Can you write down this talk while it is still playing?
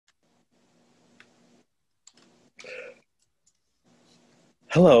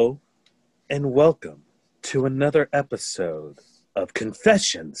Hello, and welcome to another episode of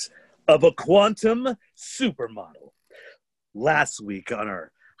Confessions of a Quantum Supermodel. Last week on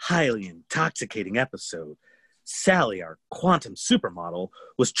our highly intoxicating episode, Sally, our quantum supermodel,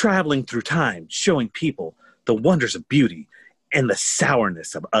 was traveling through time, showing people the wonders of beauty and the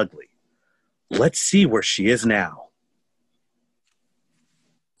sourness of ugly. Let's see where she is now.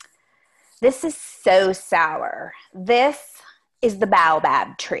 This is so sour. This is the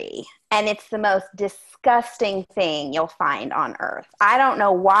baobab tree, and it's the most disgusting thing you'll find on earth. I don't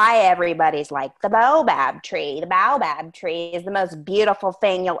know why everybody's like, the baobab tree. The baobab tree is the most beautiful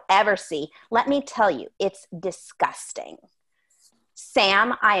thing you'll ever see. Let me tell you, it's disgusting.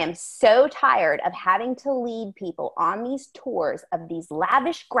 Sam, I am so tired of having to lead people on these tours of these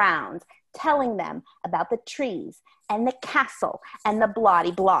lavish grounds, telling them about the trees and the castle and the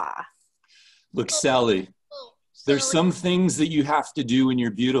blah-de-blah. Look, Sally, there's some things that you have to do when you're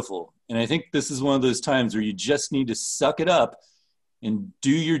beautiful. And I think this is one of those times where you just need to suck it up and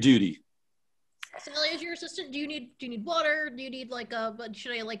do your duty. Sally, as your assistant, do you need water? Do you need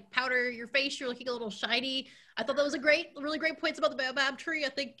should I powder your face? You're looking a little shiny. I thought that was really great points about the baobab tree. I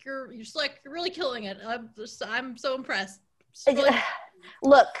think you're really killing it. I'm so impressed.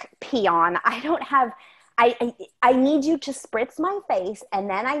 Look, peon, I need you to spritz my face, and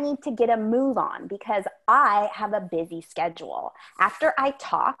then I need to get a move on because I have a busy schedule. After I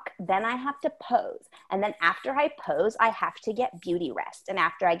talk, then I have to pose. And then after I pose, I have to get beauty rest. And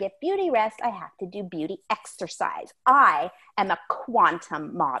after I get beauty rest, I have to do beauty exercise. I am a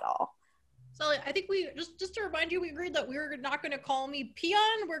quantum model. Sally, I think we just to remind you, we agreed that we're not going to call me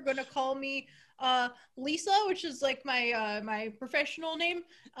peon. We're going to call me Lisa, which is like my professional name.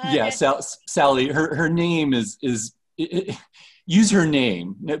 Sally, her name is use her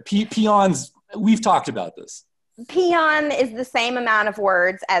name. Peons, we've talked about this. Peon is the same amount of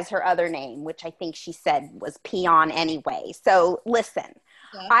words as her other name, which I think she said was peon anyway. So listen,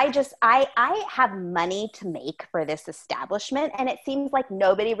 yeah. I have money to make for this establishment, and it seems like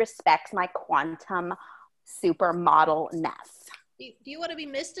nobody respects my quantum supermodel-ness. Do you want to be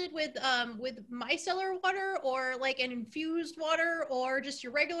misted with micellar water, or like an infused water, or just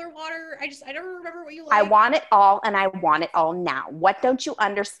your regular water? I don't remember what you like. I want it all, and I want it all now. What don't you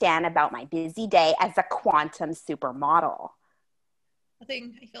understand about my busy day as a quantum supermodel?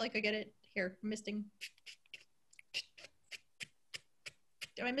 Nothing. I feel like I get it. Here, misting.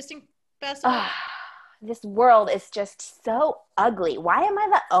 Am I misting fast enough? This world is just so ugly. Why am I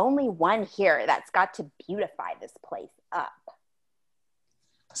the only one here that's got to beautify this place up?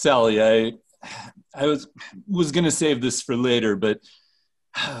 Sally, I was going to save this for later, but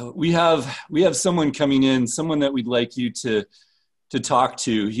we have someone coming in, someone that we'd like you to talk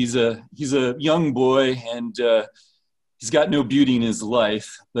to. He's a young boy, and he's got no beauty in his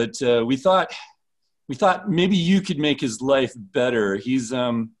life, but we thought maybe you could make his life better. He's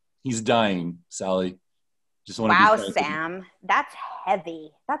dying, Sally. Just want wow, to be Sam, that's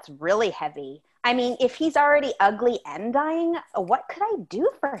heavy. That's really heavy. I mean, if he's already ugly and dying, what could I do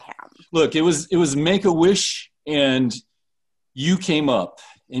for him? Look, it was Make-A-Wish, and you came up,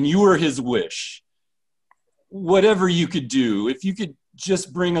 and you were his wish. Whatever you could do, if you could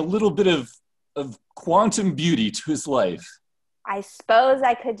just bring a little bit of quantum beauty to his life. I suppose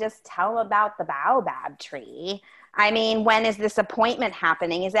I could just tell him about the baobab tree. I mean, when is this appointment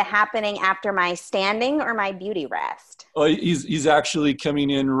happening? Is it happening after my standing or my beauty rest? Oh, he's actually coming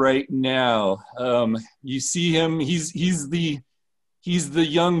in right now. You see him. He's the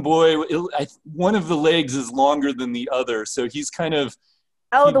young boy. One of the legs is longer than the other, so he's kind of.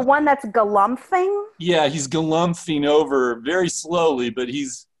 Oh, the one that's galumphing? Yeah, he's galumphing over very slowly, but he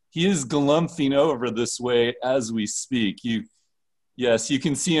is galumphing over this way as we speak. Yes, you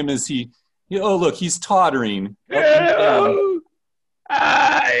can see him as he. Oh, look, he's tottering. Hello.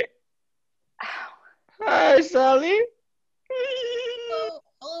 Hi, Sally. Hello.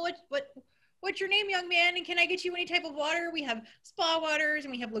 What's your name, young man? And can I get you any type of water? We have spa waters,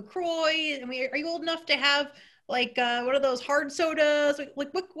 and we have LaCroix. And are you old enough to have one of those hard sodas?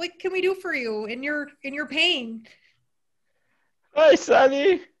 What can we do for you in your pain? Hi,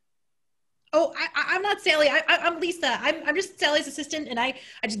 Sally. Oh, I'm not Sally. I'm Lisa. I'm just Sally's assistant, and I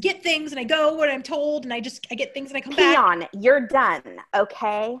just get things, and I go when I'm told, and I get things, and I come back. Peon, you're done,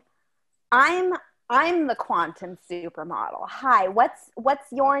 okay? I'm the quantum supermodel. Hi, what's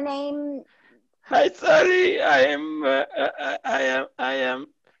your name? Hi, Sally. I am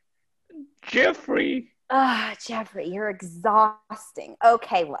Jeffrey. Jeffrey, you're exhausting.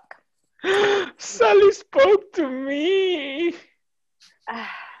 Okay, look. Sally spoke to me.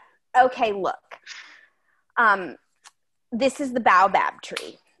 Okay, look. This is the baobab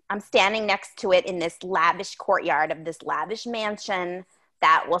tree. I'm standing next to it in this lavish courtyard of this lavish mansion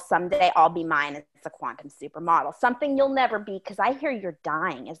that will someday all be mine as a quantum supermodel. Something you'll never be, because I hear you're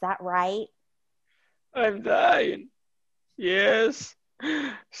dying. Is that right? I'm dying. Yes.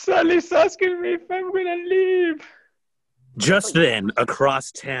 Sally's asking me if I'm gonna leave. Just then,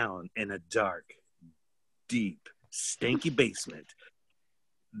 across town in a dark, deep, stinky basement,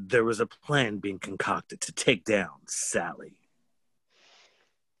 there was a plan being concocted to take down Sally.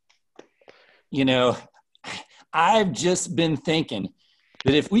 You know, I've just been thinking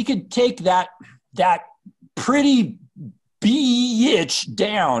that if we could take that pretty bitch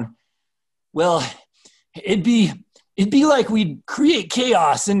down, well, it'd be like we'd create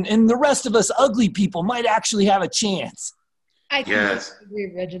chaos, and the rest of us ugly people might actually have a chance. I completely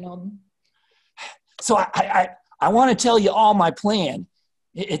agree, Reginald. So I want to tell you all my plan.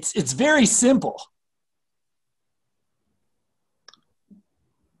 It's very simple.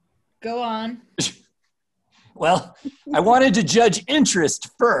 Go on. Well, I wanted to judge interest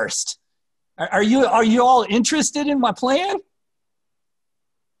first. Are you all interested in my plan?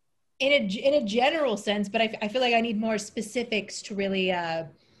 In a general sense, but I feel like I need more specifics to really,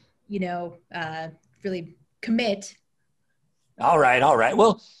 really commit. All right.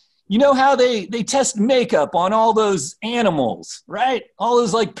 Well, you know how they test makeup on all those animals, right? All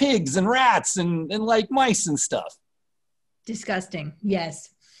those like pigs and rats and like mice and stuff. Disgusting. Yes.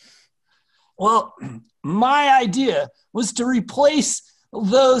 Well, my idea was to replace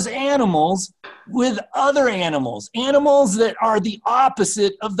those animals with other animals that are the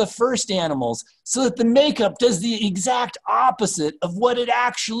opposite of the first animals, so that the makeup does the exact opposite of what it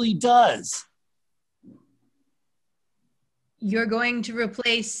actually does. You're going to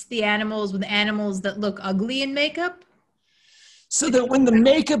replace the animals with animals that look ugly in makeup? So that when the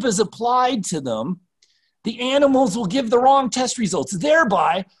makeup is applied to them, the animals will give the wrong test results.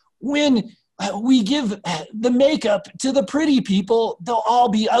 Thereby, when we give the makeup to the pretty people, they'll all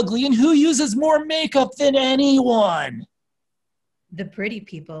be ugly. And who uses more makeup than anyone? The pretty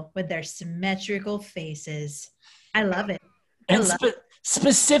people with their symmetrical faces. I love it. And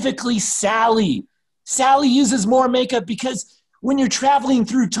specifically Sally. Sally uses more makeup because when you're traveling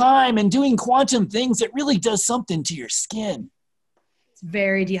through time and doing quantum things, it really does something to your skin. It's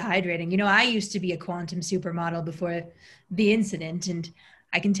very dehydrating. You know, I used to be a quantum supermodel before the incident, and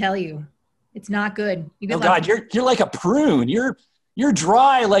I can tell you, it's not good. Oh God, you're like a prune. You're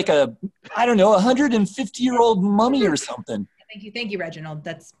dry like a 150-year-old mummy or something. Thank you, Reginald.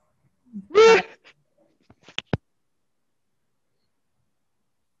 That's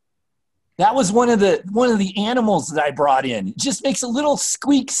that was one of the animals that I brought in. It just makes a little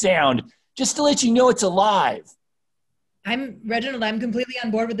squeak sound just to let you know it's alive. Reginald, I'm completely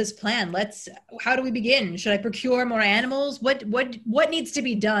on board with this plan. How do we begin? Should I procure more animals? What needs to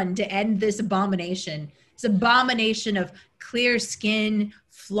be done to end this abomination? This abomination of clear skin,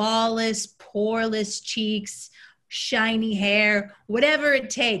 flawless, poreless cheeks, shiny hair, whatever it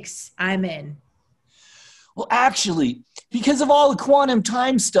takes, I'm in. Well, actually, because of all the quantum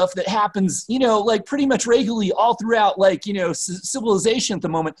time stuff that happens, like pretty much regularly all throughout, civilization at the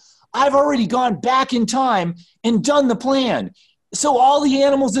moment, I've already gone back in time and done the plan. So all the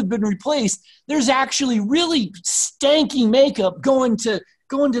animals have been replaced. There's actually really stanky makeup going to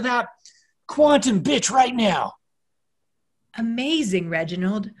that quantum bitch right now. Amazing,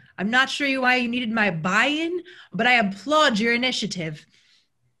 Reginald. I'm not sure why you needed my buy-in, but I applaud your initiative.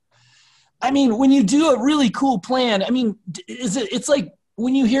 I mean, when you do a really cool plan, it's like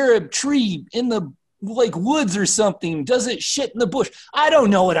when you hear a tree in the woods or something, does it shit in the bush? I don't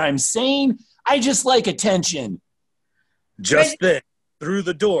know what I'm saying. I just like attention. Just then, through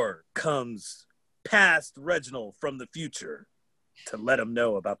the door comes past Reginald from the future to let him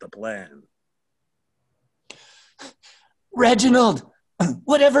know about the plan. Reginald,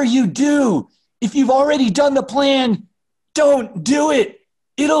 whatever you do, if you've already done the plan, don't do it.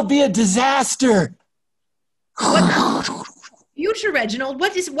 It'll be a disaster. Future Reginald?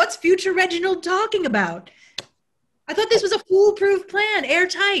 What's future Reginald talking about? I thought this was a foolproof plan,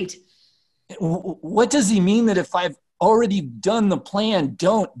 airtight. What does he mean that if I've already done the plan,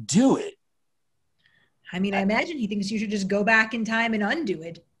 don't do it? I imagine he thinks you should just go back in time and undo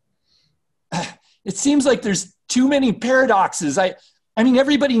it. It seems like there's too many paradoxes.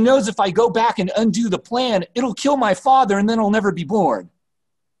 Everybody knows if I go back and undo the plan, it'll kill my father and then I'll never be born.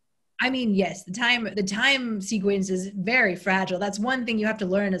 Yes, the time sequence is very fragile. That's one thing you have to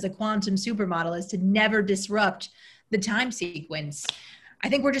learn as a quantum supermodel, is to never disrupt the time sequence. I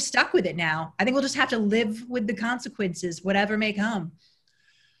think we're just stuck with it now. I think we'll just have to live with the consequences, whatever may come.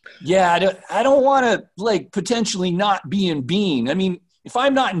 Yeah, I don't want to, like, potentially not be in Bean. I mean, if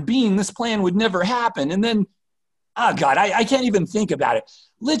I'm not in Bean, this plan would never happen. And then, oh, God, I can't even think about it.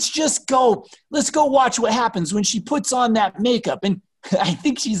 Let's go watch what happens when she puts on that makeup. And I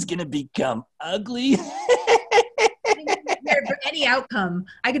think she's going to become ugly. For any outcome,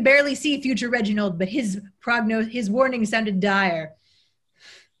 I could barely see future Reginald, but his warning sounded dire.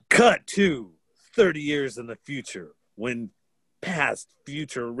 Cut to 30 years in the future when past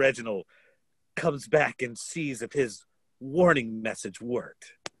future Reginald comes back and sees if his warning message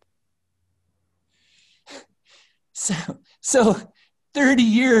worked. So 30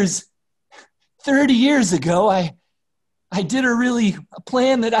 years ago, I did a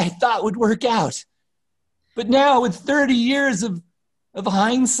plan that I thought would work out. But now with 30 years of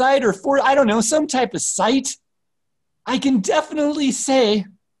hindsight or I don't know, some type of sight, I can definitely say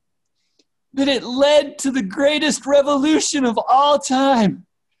that it led to the greatest revolution of all time.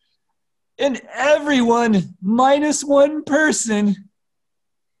 And everyone, minus one person,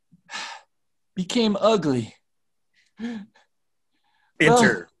 became ugly.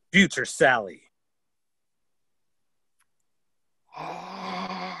 Enter future Sally.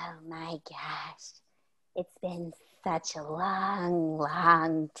 Oh my gosh. It's been such a long,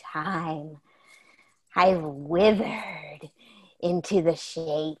 long time. I've withered into the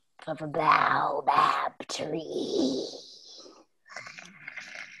shape of a baobab tree.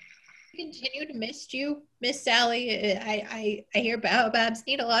 Continue to miss you, Miss Sally. I hear baobabs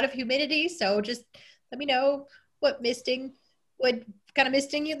need a lot of humidity, so just let me know what kind of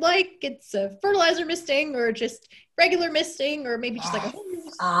misting you'd like. It's a fertilizer misting or just regular misting or maybe just like a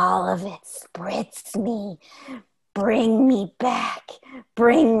hose. All of it spritz me. Bring me back.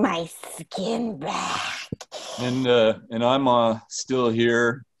 Bring my skin back. And I'm still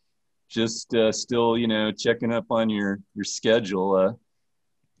here, just still, checking up on your schedule.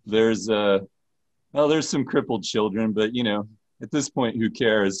 There's some crippled children, but at this point, who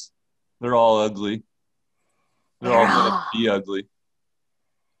cares? They're all ugly. They're all going to be ugly.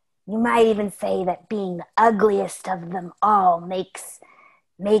 You might even say that being the ugliest of them all makes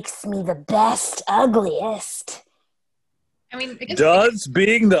me the best ugliest. I mean, Does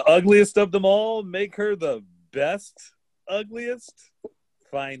being the ugliest of them all make her the best ugliest?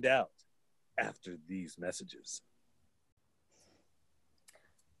 Find out after these messages.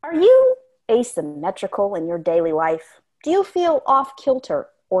 Are you asymmetrical in your daily life? Do you feel off kilter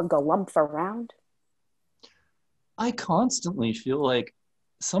or galump around? I constantly feel like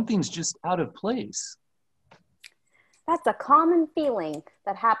something's just out of place. That's a common feeling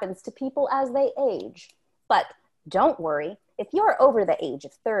that happens to people as they age. But don't worry, if you're over the age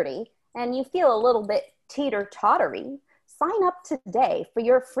of 30 and you feel a little bit teeter-tottery, sign up today for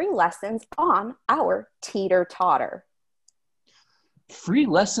your free lessons on our teeter-totter. Free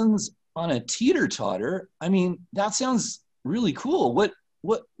lessons on a teeter-totter? I mean, that sounds really cool.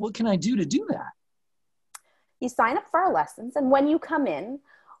 What can I do to do that? You sign up for our lessons, and when you come in,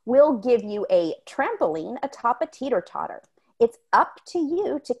 we'll give you a trampoline atop a teeter-totter. It's up to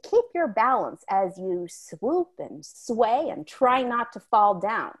you to keep your balance as you swoop and sway and try not to fall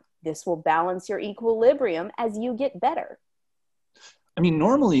down. This will balance your equilibrium as you get better. I mean,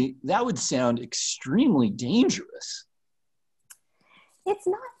 normally that would sound extremely dangerous. It's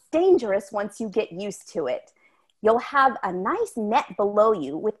not dangerous once you get used to it. You'll have a nice net below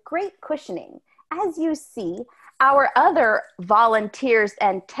you with great cushioning. As you see, our other volunteers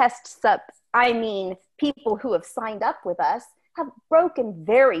and people who have signed up with us have broken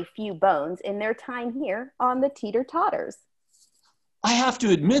very few bones in their time here on the teeter-totters. I have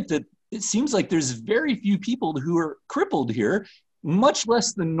to admit that it seems like there's very few people who are crippled here, much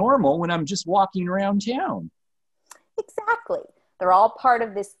less than normal when I'm just walking around town. Exactly. They're all part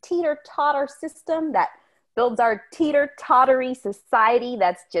of this teeter-totter system that builds our teeter-tottery society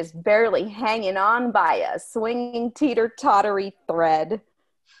that's just barely hanging on by a swinging teeter-tottery thread.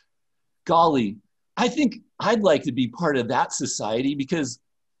 Golly, I think I'd like to be part of that society because,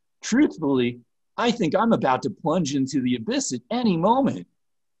 truthfully, I think I'm about to plunge into the abyss at any moment.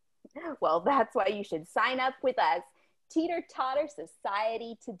 Well, that's why you should sign up with us. Teeter-Totter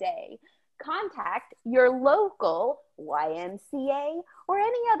Society today. Contact your local YMCA or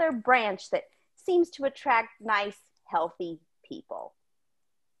any other branch that seems to attract nice, healthy people.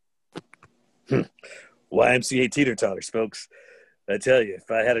 YMCA teeter-totters, folks. I tell you, if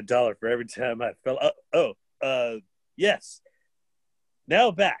I had $1 for every time I fell... yes.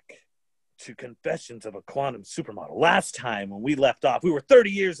 Now back to Confessions of a Quantum Supermodel. Last time when we left off, we were 30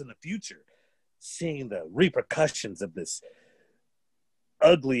 years in the future, seeing the repercussions of this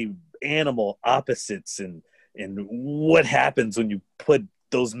ugly animal opposites and what happens when you put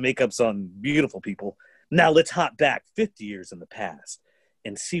those makeups on beautiful people. Now let's hop back 50 years in the past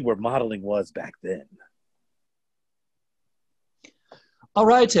and see where modeling was back then. All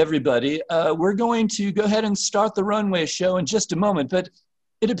right, everybody. We're going to go ahead and start the runway show in just a moment, but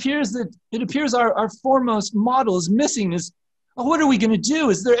it appears our foremost model is missing. What are we going to do?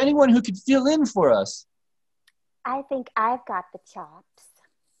 Is there anyone who could fill in for us? I think I've got the chops.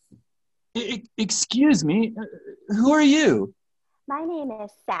 Excuse me, who are you? My name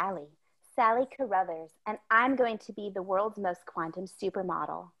is Sally Carruthers, and I'm going to be the world's most quantum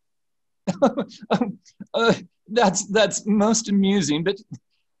supermodel. That's most amusing, but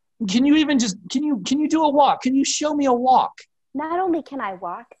can you do a walk? Can you show me a walk? Not only can I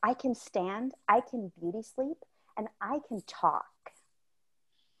walk, I can stand, I can beauty sleep, and I can talk.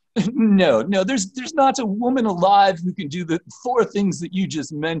 No, there's not a woman alive who can do the 4 things that you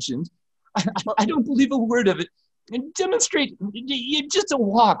just mentioned. I don't believe a word of it. And demonstrate, just a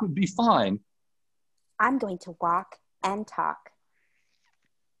walk would be fine. I'm going to walk and talk.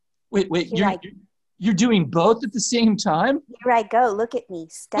 Wait, you're doing both at the same time? Here I go, look at me.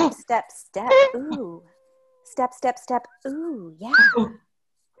 Step, step, step, ooh. Step, step, step, ooh, yeah.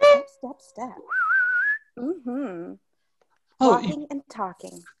 Step, step, step. Mm-hmm. Walking and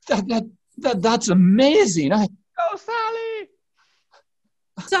talking. That's amazing. Go, Sally!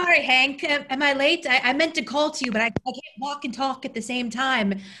 Sorry, Hank. Am I late? I meant to call to you, but I can't walk and talk at the same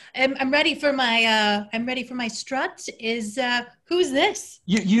time. I'm ready for my strut. Who's this?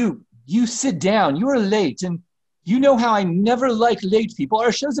 You sit down. You are late, and you know how I never like late people.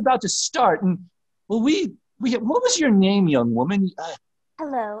 Our show's about to start, and well, what was your name, young woman?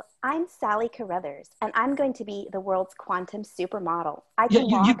 Hello, I'm Sally Carruthers, and I'm going to be the world's quantum supermodel. I can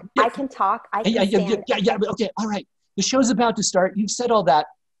walk, I can talk, I can stand. Yeah, okay, all right. The show's about to start. You've said all that.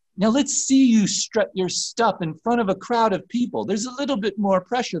 Now let's see you strut your stuff in front of a crowd of people. There's a little bit more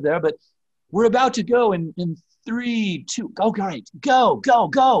pressure there, but we're about to go in 3, 2, go, great. Go.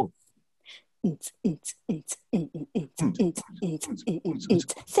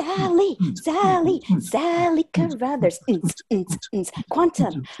 Sally Carruthers,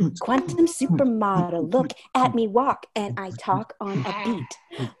 quantum supermodel. Look at me walk, and I talk on a beat.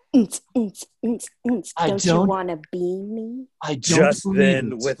 Don't you want to be me? Just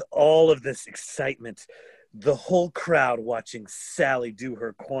then, with all of this excitement, the whole crowd watching Sally do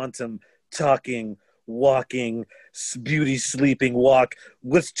her quantum talking, walking, beauty sleeping walk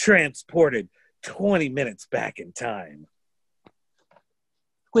was transported 20 minutes back in time.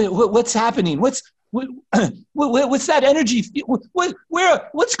 Wait, what's happening? What's that energy? What's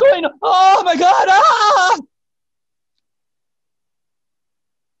going on? Oh my God! Ah!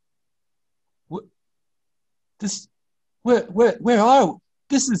 Where are we?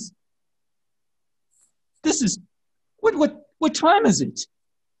 This is what time is it?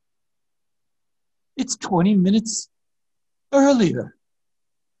 It's 20 minutes earlier.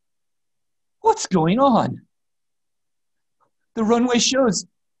 What's going on? The runway show is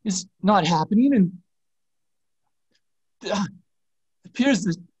not happening, and it appears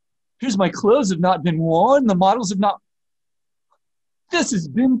my clothes have not been worn. The models have not. This has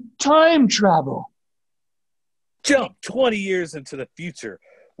been time travel. Jump 20 years into the future,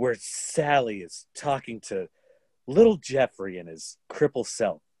 where Sally is talking to little Jeffrey and his crippled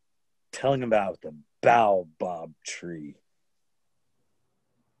self, telling him about the baobab tree.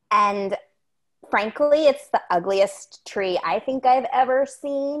 And frankly, it's the ugliest tree I think I've ever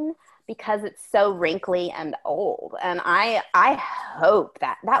seen because it's so wrinkly and old. And I hope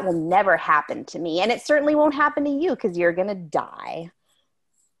that will never happen to me. And it certainly won't happen to you because you're going to die.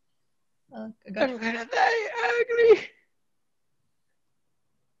 I'm gonna die ugly.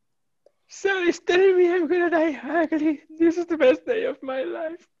 Sally's telling me I'm gonna die ugly. This is the best day of my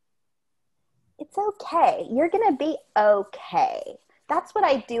life. It's okay. You're gonna be okay. That's what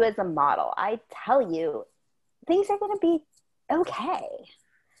I do as a model. I tell you, things are gonna be okay.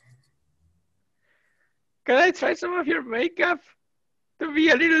 Can I try some of your makeup to be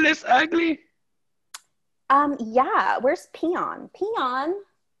a little less ugly? Yeah. Where's Peon? Peon.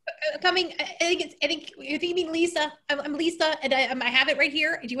 Coming. I think you mean Lisa. I'm Lisa, and I have it right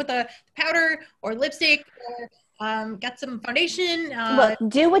here. Do you want the powder or lipstick or got some foundation? Look,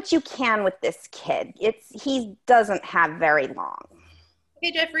 do what you can with this kid. He doesn't have very long.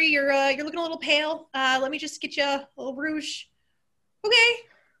 Okay, Jeffrey, you're looking a little pale. Let me just get you a little rouge. Okay.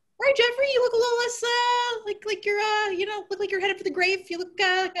 All right, Jeffrey, you look a little less like you're look like you're headed for the grave. You look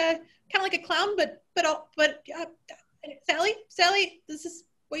kind of like a clown, but Sally, this is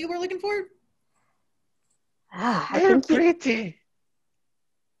what you were looking for? You're pretty.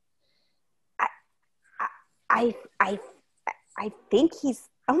 I I think he's,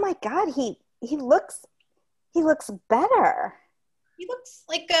 oh my God, he looks better. He looks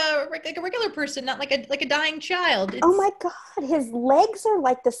like a regular person, not like a dying child. Oh my God, his legs are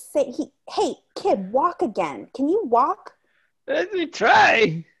like the same. Hey, kid, walk again. Can you walk? Let me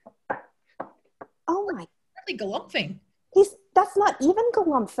try. Oh my. Really galumphing. That's not even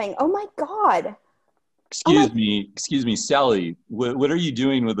galumphing. Oh my God. Excuse me, Sally. What are you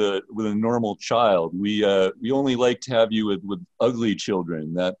doing with a normal child? We only like to have you with ugly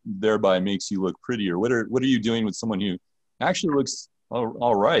children. That thereby makes you look prettier. What are you doing with someone who actually looks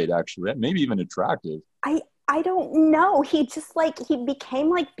all right? Actually, maybe even attractive. I don't know. He just he became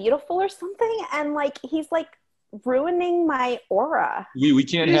like beautiful or something, and like he's like ruining my aura. We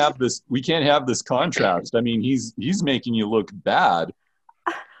can't have this. We can't have this contrast. I mean, he's making you look bad.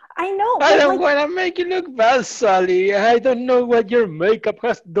 I know. I don't want to make you look bad, Sally. I don't know what your makeup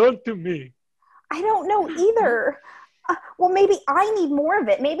has done to me. I don't know either. Well, maybe I need more of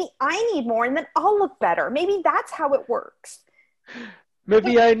it. Maybe I need more, and then I'll look better. Maybe that's how it works.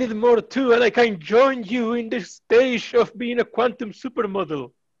 Maybe I need more too, and I can join you in the stage of being a quantum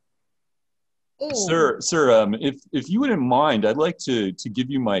supermodel. Ooh. Sir, if you wouldn't mind, I'd like to give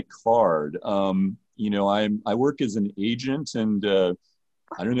you my card. I work as an agent, and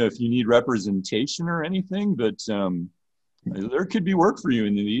I don't know if you need representation or anything, but there could be work for you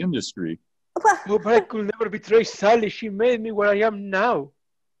in the industry. Oh, but I could never betray Sally. She made me where I am now.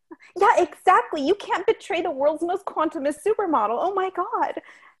 Yeah, exactly. You can't betray the world's most quantumist supermodel. Oh my God.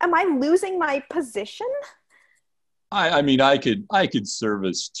 Am I losing my position? I mean, I could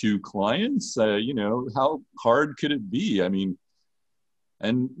service 2 clients. How hard could it be? I mean,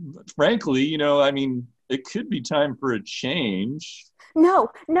 and frankly, it could be time for a change.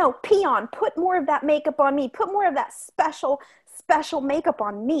 No, Peon, put more of that makeup on me. Put more of that special makeup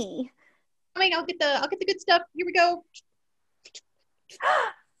on me. I mean, I'll get the good stuff. Here we go.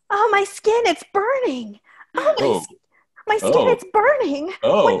 Oh, my skin, it's burning. Oh, my skin, it's burning.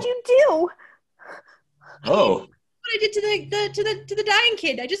 Oh. What'd you do? Oh. What I did to the dying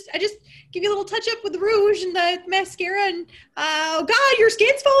kid. I just give you a little touch up with the rouge and the mascara, and oh God, your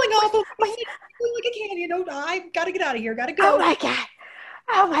skin's falling off. Like a candy. No, I gotta get out of here. Gotta go.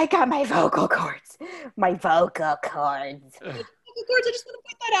 Oh my God, my vocal cords. My vocal cords. Vocal cords. I just want to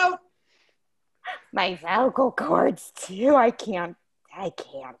point that out. My vocal cords too. I can't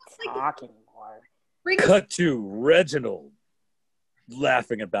talk anymore. Cut to Reginald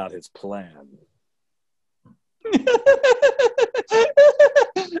laughing about his plan.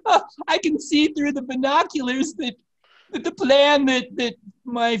 I can see through the binoculars that the plan that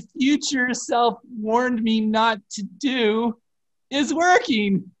my future self warned me not to do is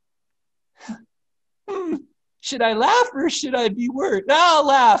working. Should I laugh or should I be worried? I'll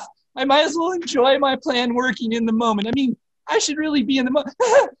laugh. I might as well enjoy my plan working in the moment. I mean, I should really be in the moment.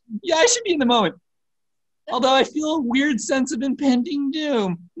 Yeah, I should be in the moment. Although I feel a weird sense of impending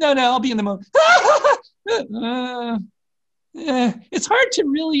doom. No, I'll be in the moment. It's hard to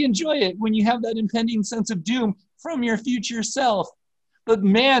really enjoy it when you have that impending sense of doom from your future self. But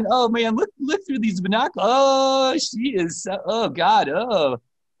man, look through these binoculars. Oh, she is, oh God,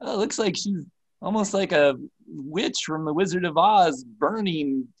 looks like she's almost like a witch from the Wizard of Oz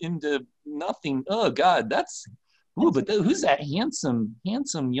burning into nothing. Oh God, who's that handsome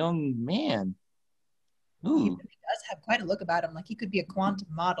young man? Ooh. He really does have quite a look about him, like he could be a quantum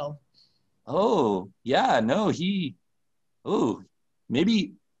model. Oh, yeah, no,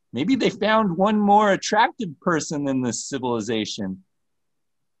 maybe they found one more attractive person in this civilization.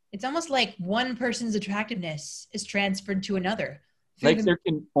 It's almost like one person's attractiveness is transferred to another. Like there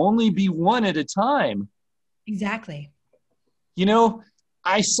can only be one at a time. Exactly.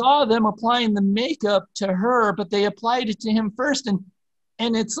 I saw them applying the makeup to her, but they applied it to him first.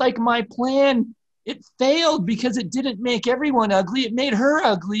 And it's like my plan, it failed because it didn't make everyone ugly. It made her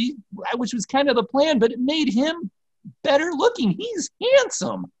ugly, which was kind of the plan, but it made him better looking. He's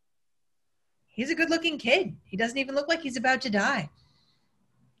handsome. He's a good looking kid. He doesn't even look like he's about to die.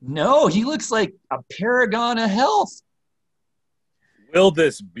 No, he looks like a paragon of health. Will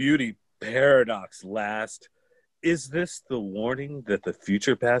this beauty paradox last? Is this the warning that the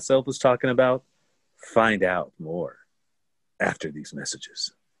future past self was talking about? Find out more after these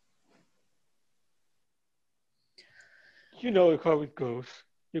messages. You know how it goes.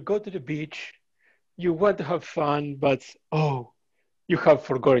 You go to the beach, you want to have fun, but you have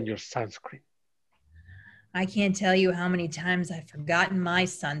forgotten your sunscreen. I can't tell you how many times I've forgotten my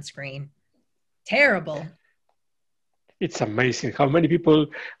sunscreen. Terrible. It's amazing how many people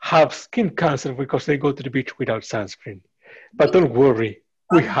have skin cancer because they go to the beach without sunscreen. But don't worry,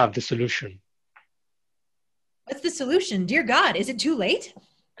 we have the solution. What's the solution? Dear God, is it too late?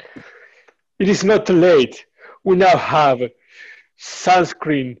 It is not too late. We now have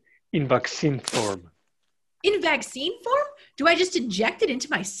sunscreen in vaccine form. In vaccine form? Do I just inject it into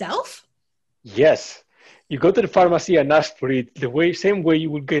myself? Yes. You go to the pharmacy and ask for it same way you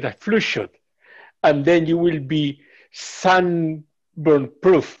will get a flu shot. And then you will be sunburn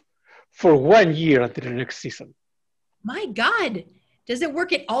proof for 1 year until the next season. My God, does it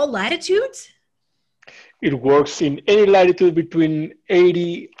work at all latitudes? It works in any latitude between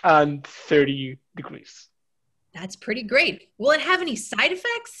 80 and 30 degrees. That's pretty great. Will it have any side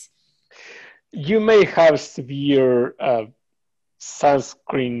effects? You may have severe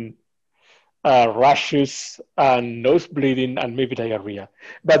sunscreen rashes and nose bleeding and maybe diarrhea,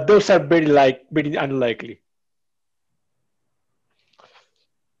 but those are very unlikely.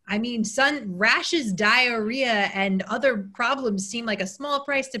 I mean, sun rashes, diarrhea, and other problems seem like a small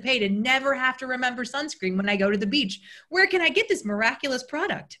price to pay to never have to remember sunscreen when I go to the beach. Where can I get this miraculous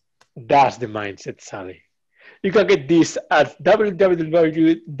product? That's the mindset, Sally. You can get this at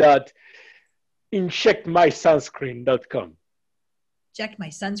www.injectmysunscreen.com.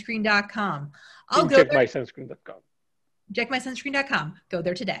 Checkmysunscreen.com. I'll go there. Checkmysunscreen.com. Checkmysunscreen.com. Go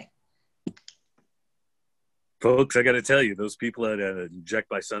there today. Folks, I got to tell you, those people at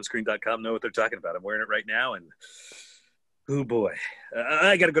injectmysunscreen.com know what they're talking about. I'm wearing it right now, and oh boy,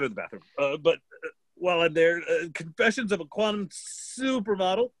 I got to go to the bathroom. But while I'm there, Confessions of a Quantum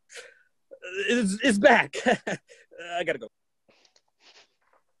Supermodel is back. I got to go.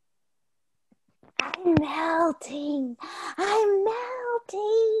 I'm melting. I'm melting.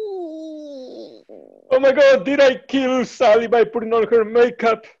 Oh my God, did I kill Sally by putting on her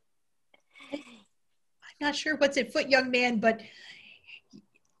makeup? Not sure what's at foot, young man, but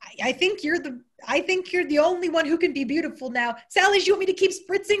I think you're the only one who can be beautiful now. Sally, do you want me to keep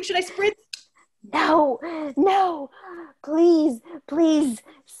spritzing? Should I spritz? No, please,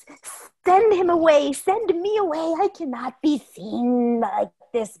 send him away. Send me away. I cannot be seen like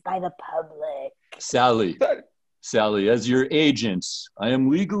this by the public. Sally, as your agent, I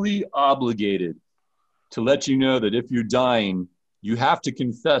am legally obligated to let you know that if you're dying, you have to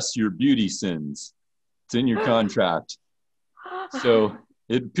confess your beauty sins. It's in your contract. So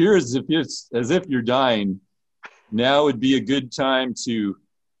it appears as if you're dying. Now would be a good time to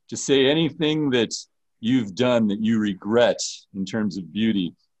say anything that you've done that you regret in terms of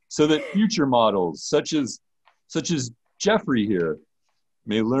beauty, so that future models, such as Jeffrey here,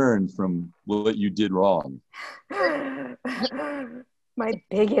 may learn from what you did wrong. My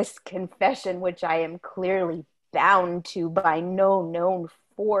biggest confession, which I am clearly bound to by no known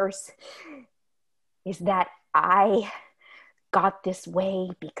force, is that I got this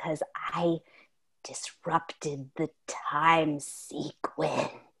way because I disrupted the time sequence.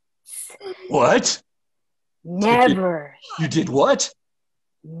 What? Never. You did what?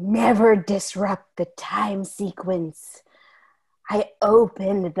 Never disrupt the time sequence. I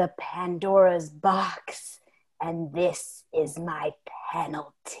opened the Pandora's box, and this is my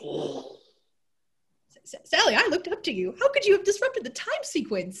penalty. Sally, I looked up to you. How could you have disrupted the time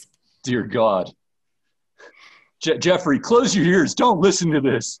sequence? Dear God. Jeffrey, close your ears. Don't listen to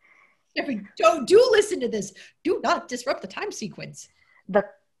this. Jeffrey, do listen to this. Do not disrupt the time sequence. The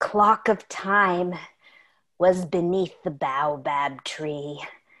clock of time was beneath the baobab tree.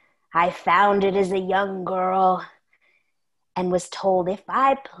 I found it as a young girl and was told if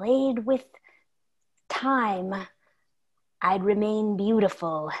I played with time, I'd remain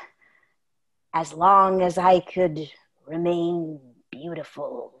beautiful as long as I could remain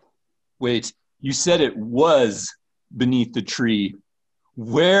beautiful. Wait, you said it was beneath the tree.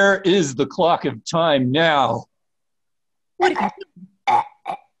 Where is the clock of time now? What have you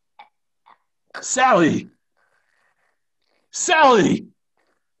Sally! Sally!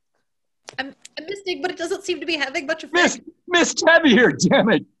 I'm misting, but it doesn't seem to be having much effect. Mist heavier, damn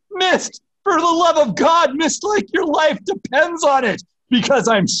it! Mist! For the love of God, Mist, like your life depends on it! Because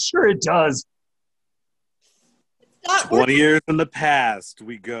I'm sure it does. 20 years in the past,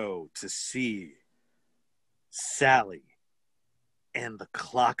 we go to see Sally and the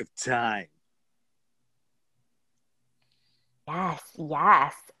clock of time. Yes.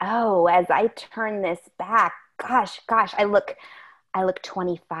 Oh, as I turn this back, gosh, I look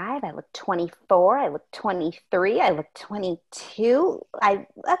 25, I look 24, I look 23, I look 22.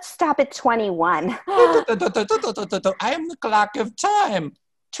 Let's stop at 21. I am the clock of time.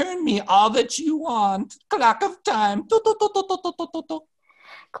 Turn me all that you want. Clock of time.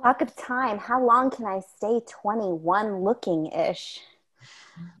 Clock of time. How long can I stay 21 looking-ish?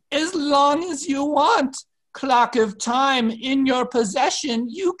 As long as you want. clock of time in your possession.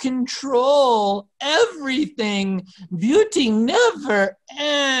 You control everything. Beauty never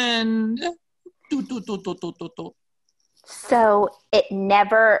end. So it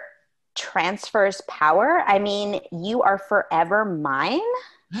never transfers power? I mean, you are forever mine?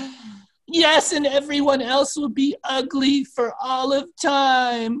 Yes, and everyone else will be ugly for all of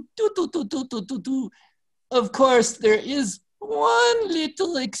time. Of course, there is one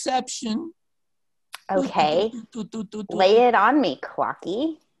little exception. Okay. Lay it on me,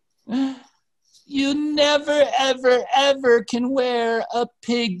 Clocky. You never, ever, ever can wear a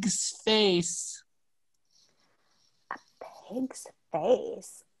pig's face. A pig's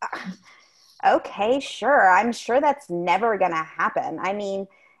face? Okay, sure. I'm sure that's never going to happen. I mean,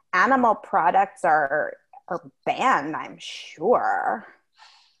 animal products are banned, I'm sure.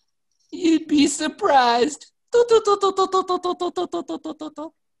 You'd be surprised.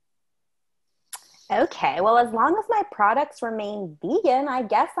 Okay, well, as long as my products remain vegan, I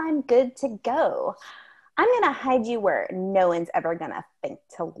guess I'm good to go. I'm going to hide you where no one's ever going to think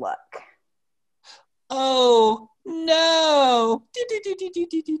to look. Oh, no.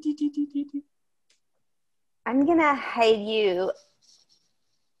 I'm going to hide you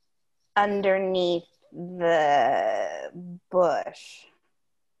underneath the bush.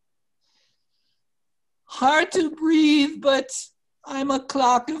 Hard to breathe, but I'm a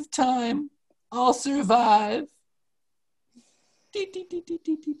clock of time. I'll survive.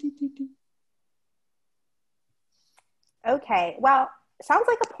 Okay, well, sounds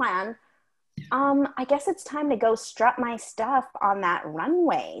like a plan. I guess it's time to go strut my stuff on that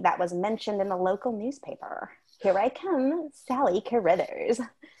runway that was mentioned in the local newspaper. Here I come, Sally Carruthers.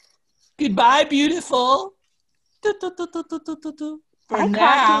 Goodbye, beautiful. For Bye,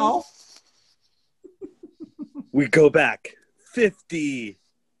 now. We go back 70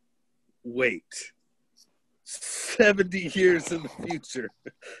 years in the future,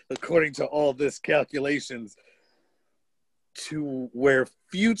 according to all this calculations, to where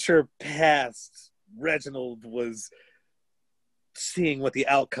future past Reginald was seeing what the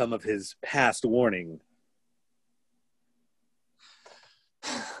outcome of his past warning.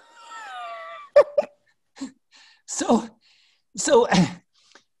 So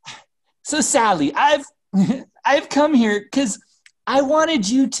Sally, I've come here because I wanted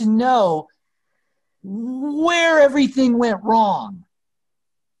you to know where everything went wrong.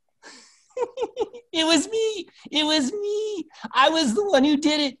 It was me. I was the one who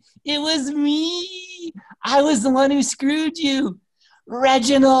did it. It was me. I was the one who screwed you.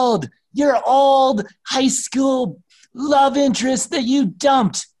 Reginald, your old high school love interest that you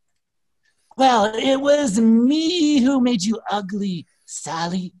dumped. Well, it was me who made you ugly,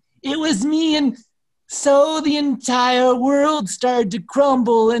 Sally. It was me, and so the entire world started to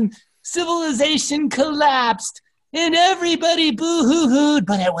crumble, and civilization collapsed, and everybody boo-hoo-hooed,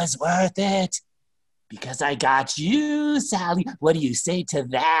 but it was worth it. Because I got you, Sally. What do you say to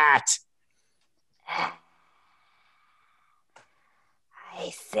that? I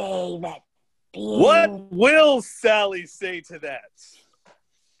say that being... What will Sally say to that?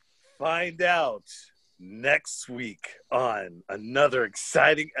 Find out next week on another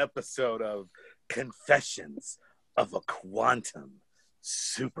exciting episode of Confessions of a Quantum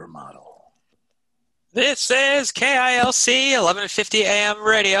Supermodel. This is KILC 1150 AM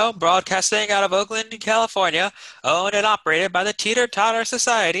radio, broadcasting out of Oakland, California, owned and operated by the Teeter-Totter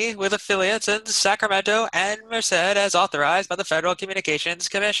Society, with affiliates in Sacramento and Merced, as authorized by the Federal Communications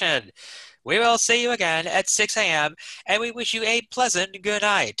Commission. We will see you again at 6 a.m., and we wish you a pleasant good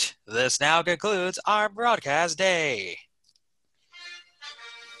night. This now concludes our broadcast day.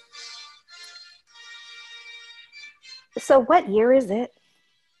 So what year is it?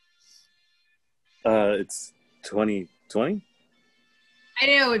 It's 2020. I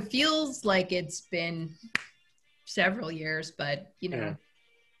know it feels like it's been several years, but you know.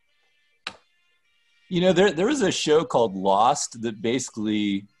 You know, there was a show called Lost that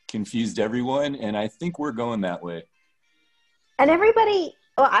basically confused everyone, and I think we're going that way. And everybody,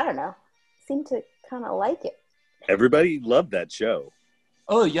 well, I don't know, seemed to kind of like it. Everybody loved that show.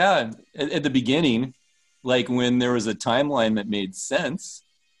 Oh, yeah. At the beginning, like when there was a timeline that made sense.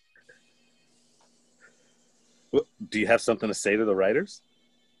 Do you have something to say to the writers?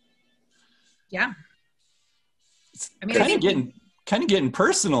 Yeah. It's I mean, kind of getting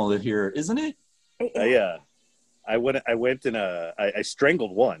personal here, isn't it? Yeah. I went and I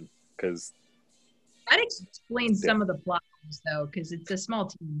strangled one because that explains some of the plot holes, though, because it's a small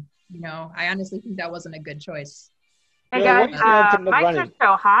team. You know, I honestly think that wasn't a good choice. Hey Yeah, guys, why is the anthem not mics are running?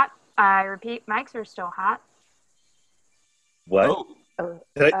 still hot. I repeat, mics are still hot. what? Oh,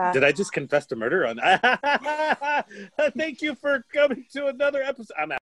 Did I just confess to murder on? Thank you for coming to another episode. I'm out.